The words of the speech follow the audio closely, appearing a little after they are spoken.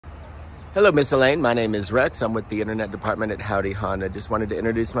Hello, Miss Elaine. My name is Rex. I'm with the Internet Department at Howdy Honda. Just wanted to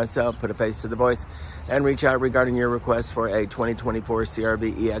introduce myself, put a face to the voice, and reach out regarding your request for a 2024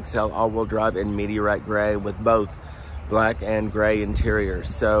 CRV EXL all-wheel drive in meteorite gray with both black and gray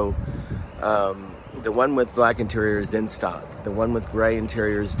interiors. So the one with black interior is in stock. The one with gray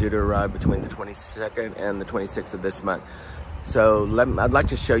interior is due to arrive between the 22nd and the 26th of this month. So I'd like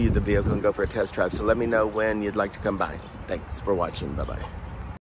to show you the vehicle and go for a test drive. So let me know when you'd like to come by. Thanks for watching. Bye-bye.